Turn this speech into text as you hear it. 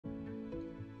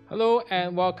Hello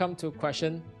and welcome to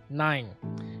question 9.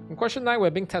 In question 9, we're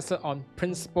being tested on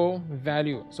principal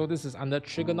value. So this is under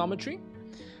trigonometry.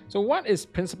 So what is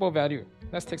principal value?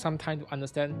 Let's take some time to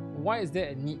understand why is there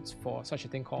a need for such a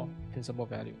thing called principal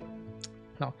value.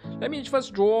 Now, let me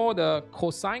first draw the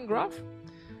cosine graph.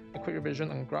 A quick revision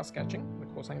on graph sketching. The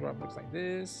cosine graph looks like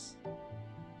this.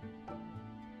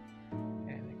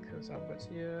 And it curves upwards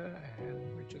here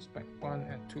and reaches back 1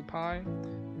 at 2 pi.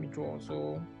 Let me draw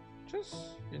also just,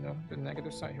 the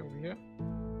negative side over here.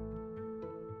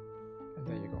 And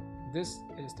there you go. This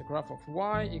is the graph of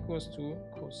y equals to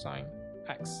cosine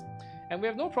x. And we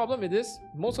have no problem with this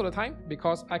most of the time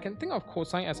because I can think of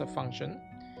cosine as a function,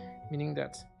 meaning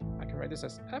that I can write this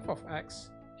as f of x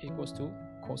equals to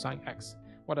cosine x.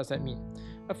 What does that mean?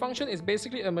 A function is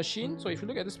basically a machine. So if you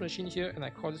look at this machine here and I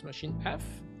call this machine f,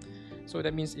 so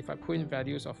that means if I put in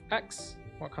values of x,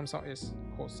 what comes out is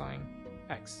cosine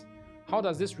x. How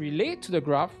does this relate to the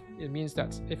graph? It means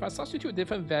that if I substitute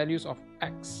different values of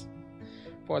x,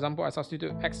 for example, I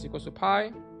substitute x equals to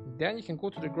pi, then you can go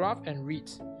to the graph and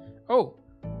read, oh,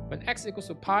 when x equals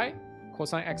to pi,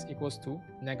 cosine x equals to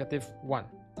 -1.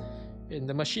 In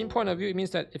the machine point of view, it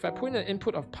means that if I put in an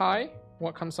input of pi,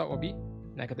 what comes out will be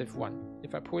 -1.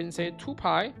 If I put in, say, 2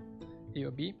 pi, it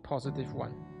will be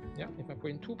 +1. Yeah, if I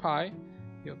put in 2 pi,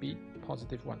 it will be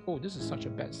 +1. Oh, this is such a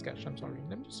bad sketch. I'm sorry.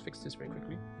 Let me just fix this very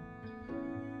quickly.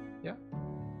 Yeah.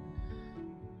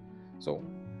 So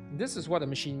this is what the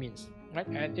machine means, right?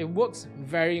 And it works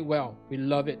very well. We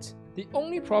love it. The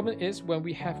only problem is when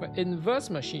we have an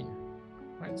inverse machine,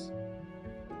 right?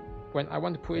 When I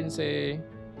want to put in, say,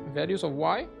 values of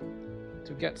y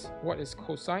to get what is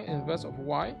cosine inverse of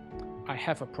y, I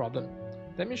have a problem.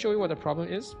 Let me show you what the problem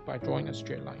is by drawing a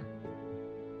straight line.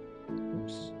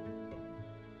 Oops.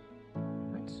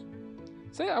 Right.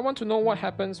 Say I want to know what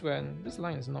happens when this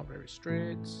line is not very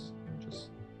straight.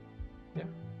 Just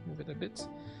move it a bit.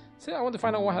 Say I want to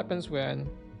find out what happens when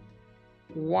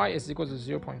y is equal to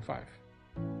 0.5.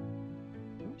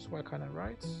 Oops, why can't I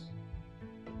write?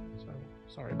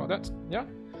 Sorry about that. Yeah.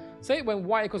 Say when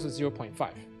y equals to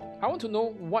 0.5. I want to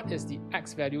know what is the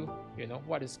x value,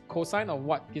 what is cosine of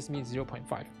what gives me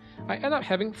 0.5. I end up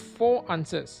having 4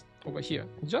 answers over here,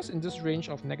 just in this range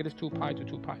of -2 pi to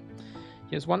 2 pi.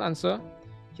 Here's one answer,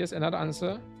 here's another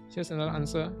answer, here's another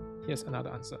answer, here's another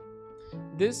answer.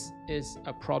 This is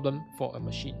a problem for a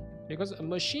machine because a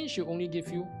machine should only give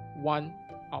you one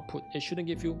output. It shouldn't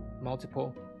give you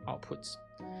multiple outputs.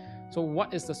 So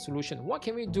what is the solution? What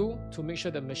can we do to make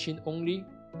sure the machine only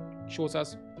shows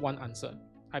us one answer?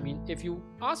 I mean, if you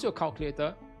ask your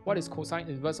calculator what is cosine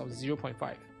inverse of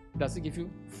 0.5, does it give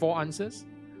you 4 answers?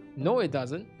 No, it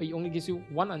doesn't. It only gives you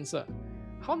one answer.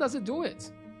 How does it do it?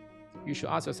 You should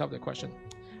ask yourself the question.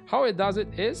 How it does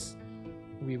it is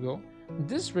we will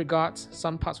disregard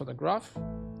some parts of the graph,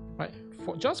 right?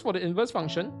 Just for the inverse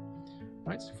function,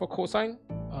 right? For cosine,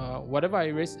 whatever I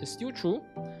erase is still true,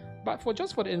 but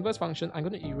just for the inverse function, I'm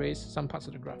going to erase some parts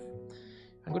of the graph.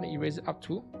 I'm going to erase it up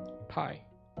to pi.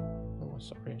 Oh,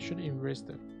 sorry, I should erase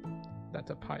the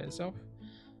letter pi itself.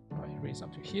 I erase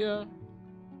up to here.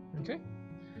 Okay.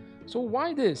 So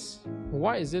why this?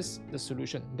 Why is this the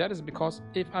solution? That is because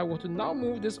if I were to now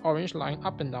move this orange line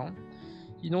up and down,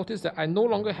 you notice that I no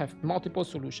longer have multiple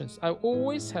solutions. I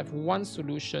always have one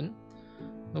solution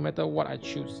no matter what I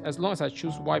choose, as long as I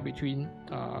choose y between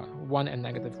 1 and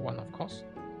 -1, of course.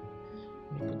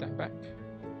 Let me put that back.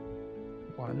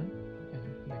 1 and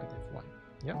 -1.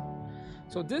 Yeah.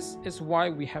 So this is why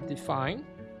we have defined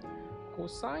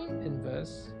cosine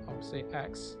inverse of, say,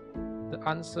 x. The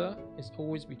answer is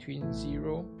always between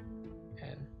 0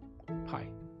 and pi.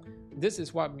 This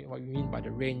is what we mean by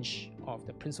the range of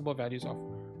the principal values of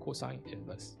cosine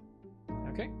inverse.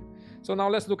 Okay, so now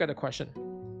let's look at the question.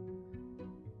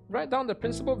 Write down the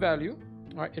principal value,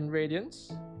 right, in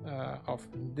radians of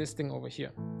this thing over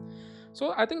here.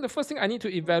 So I think the first thing I need to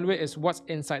evaluate is what's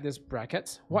inside this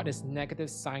bracket. What is negative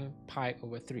sine pi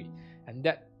over 3? And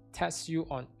that tests you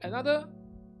on another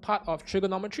part of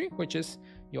trigonometry, which is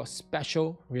your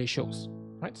special ratios,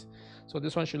 right? So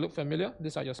this one should look familiar.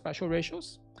 These are your special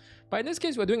ratios. But in this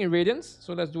case, we're doing in radians,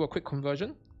 so let's do a quick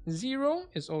conversion. 0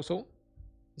 is also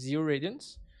 0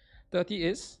 radians. 30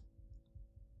 is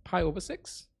pi over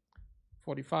 6.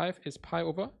 45 is pi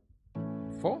over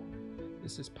 4.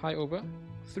 This is pi over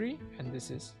 3, and this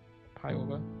is pi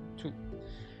over 2.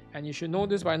 And you should know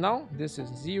this by now. This is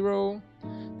 0,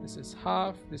 this is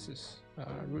half, this is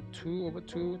root 2 over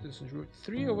 2, this is root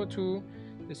 3 over 2,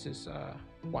 this is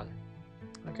 1.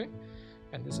 Okay,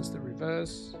 and this is the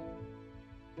reverse.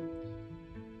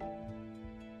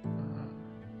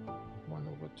 1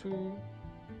 over 2,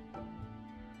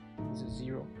 this is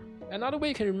 0. Another way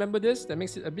you can remember this that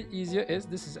makes it a bit easier is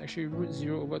this is actually root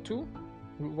 0 over 2,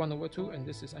 root 1 over 2, and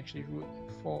this is actually root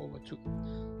 4 over 2.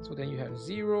 So then you have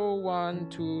 0, 1,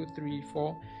 2, 3,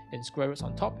 4 in square roots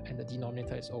on top, and the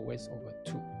denominator is always over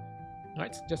 2.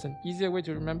 Right? Just an easier way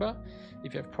to remember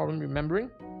if you have problem remembering.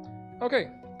 Okay,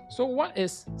 so what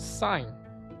is sine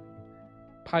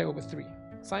pi over 3?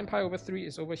 Sine pi over 3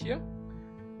 is over here,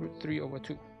 root 3 over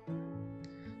 2.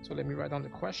 So let me write down the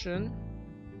question.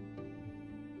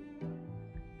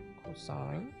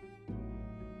 Cosine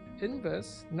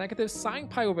inverse negative sine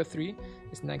pi over 3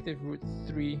 is negative root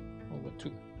 3 over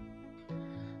 2.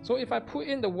 So if I put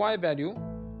in the y value,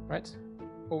 right,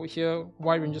 over here,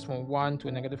 y ranges from 1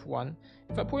 to negative 1.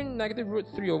 If I put in negative root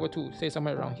 3 over 2, say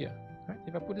somewhere around here, right,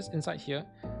 if I put this inside here,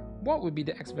 what would be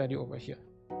the x value over here?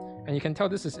 And you can tell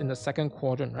this is in the second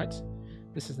quadrant, right?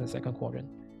 This is in the second quadrant.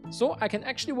 So I can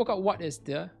actually work out what is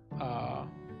the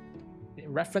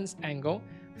reference angle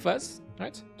first,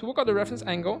 right? To work out the reference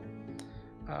angle,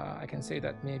 I can say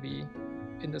that maybe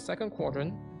in the second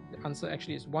quadrant, the answer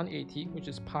actually is 180, which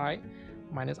is pi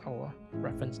minus our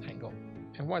reference angle.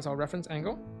 And what is our reference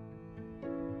angle?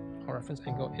 Our reference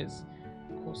angle is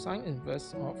cosine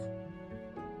inverse of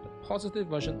the positive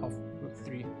version of root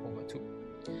 3 over 2.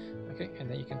 Okay, and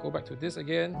then you can go back to this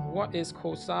again. What is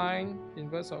cosine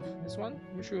inverse of this one,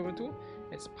 root 3 over 2?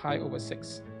 It's pi over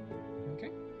 6. Okay,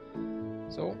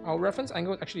 so our reference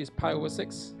angle actually is pi over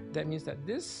 6. That means that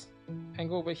this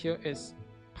angle over here is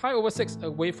pi over 6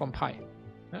 away from pi.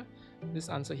 This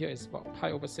answer here is about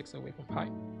pi over 6 away from pi.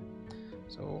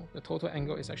 So the total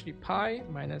angle is actually pi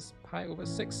minus pi over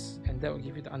 6, and that will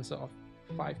give you the answer of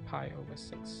 5 pi over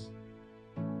 6.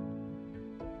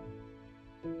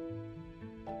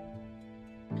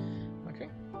 Okay,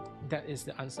 that is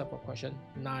the answer for question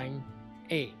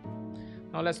 9a.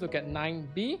 Now let's look at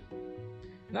 9b.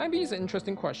 9b is an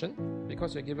interesting question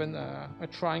because you're given a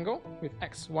triangle with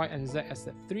x, y, and z as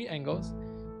the three angles.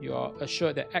 You are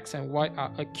assured that x and y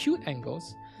are acute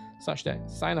angles such that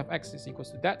sine of x is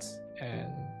equals to that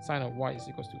and sine of y is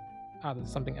equals to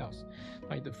something else. Now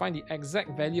you have to find the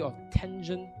exact value of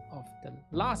tangent of the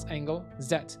last angle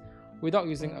z without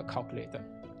using a calculator.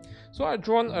 So I've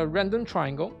drawn a random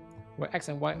triangle where x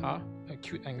and y are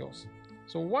acute angles.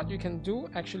 So what you can do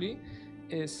actually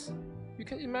is you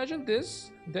can imagine this.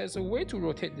 There's a way to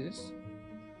rotate this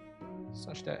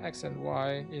such that x and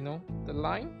y, the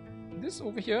line, this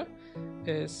over here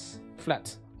is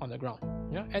flat on the ground.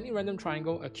 Yeah, any random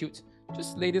triangle acute,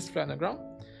 just lay this flat on the ground.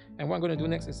 And what I'm going to do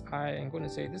next is I am going to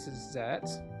say this is z.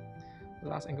 The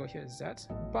last angle here is z.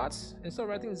 But instead of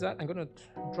writing z, I'm going to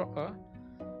drop a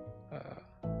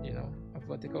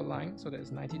vertical line so that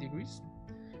it's 90 degrees.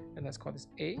 And let's call this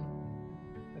A.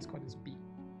 Let's call this B.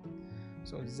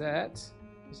 So z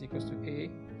is equals to A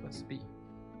plus B.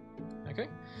 Okay.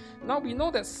 Now we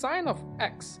know that sine of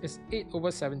x is 8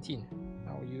 over 17.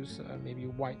 I'll use maybe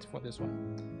white for this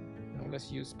one. Now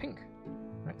let's use pink.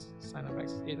 Right. Sine of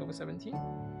x is 8 over 17.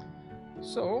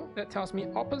 So that tells me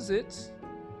opposite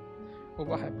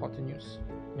over hypotenuse.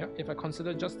 Yeah. If I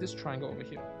consider just this triangle over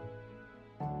here,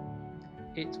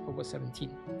 8 over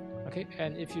 17. Okay.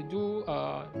 And if you do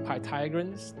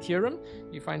Pythagorean's theorem,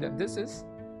 you find that this is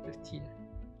 15.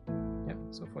 Yeah.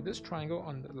 So for this triangle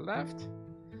on the left,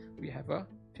 we have a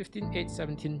 15, 8,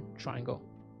 17 triangle,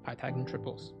 Pythagorean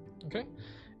triples. Okay,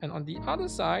 and on the other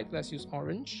side, let's use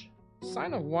orange.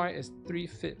 Sine of y is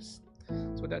 3/5.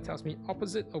 So that tells me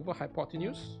opposite over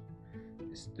hypotenuse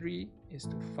is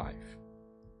 3:5.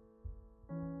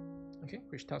 Okay,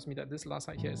 which tells me that this last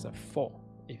side here is a 4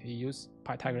 if you use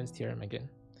Pythagorean's theorem again.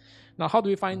 Now, how do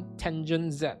we find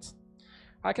tangent z?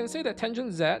 I can say that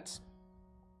tangent z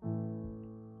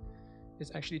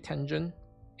is actually tangent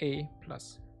a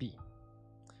plus b.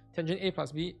 Tangent a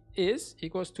plus b is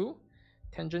equals to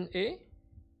tangent a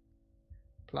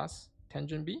plus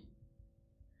tangent b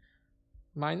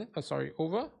minus,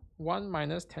 over 1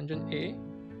 minus tangent a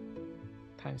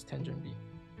times tangent b.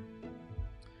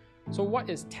 So what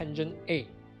is tangent a?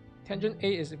 Tangent a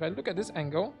is, if I look at this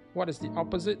angle, what is the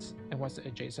opposite and what's the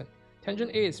adjacent?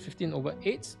 Tangent a is 15 over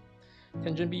 8.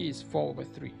 Tangent b is 4 over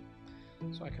 3.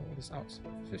 So I can work this out.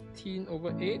 15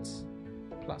 over 8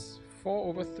 plus 4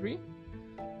 over 3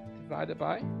 divided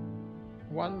by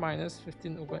 1 minus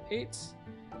 15 over 8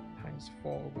 times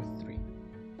 4 over 3.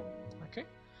 Okay,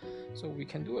 so we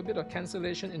can do a bit of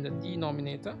cancellation in the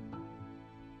denominator.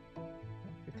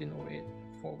 15 over 8,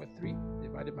 4 over 3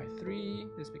 divided by 3,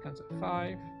 this becomes a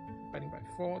 5. Dividing by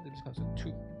 4, this becomes a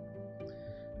 2.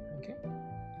 Okay,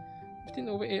 15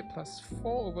 over 8 plus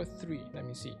 4 over 3. Let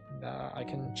me see. I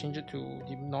can change it to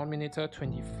denominator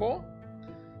 24.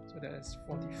 So that is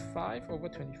 45 over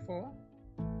 24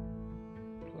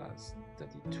 plus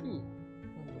 32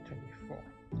 over 24.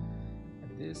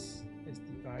 And this is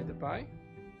divided by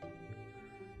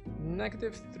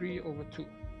negative 3 over 2.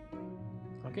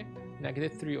 Okay,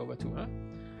 negative 3 over 2.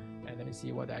 And let me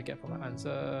see what I get for my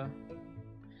answer.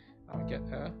 I'll get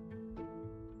a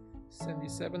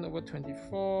 77 over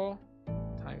 24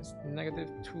 times negative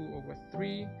 2 over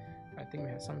 3. I think we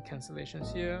have some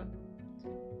cancellations here.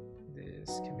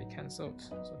 This can be cancelled.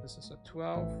 So this is a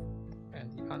 12.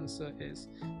 And the answer is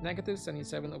negative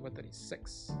 77 over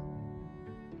 36.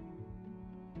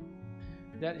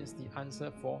 That is the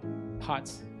answer for part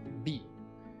B.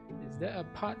 Is there a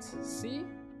part C?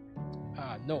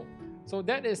 No. So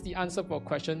that is the answer for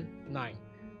question 9.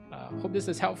 Hope this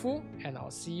is helpful, and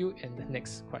I'll see you in the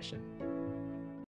next question.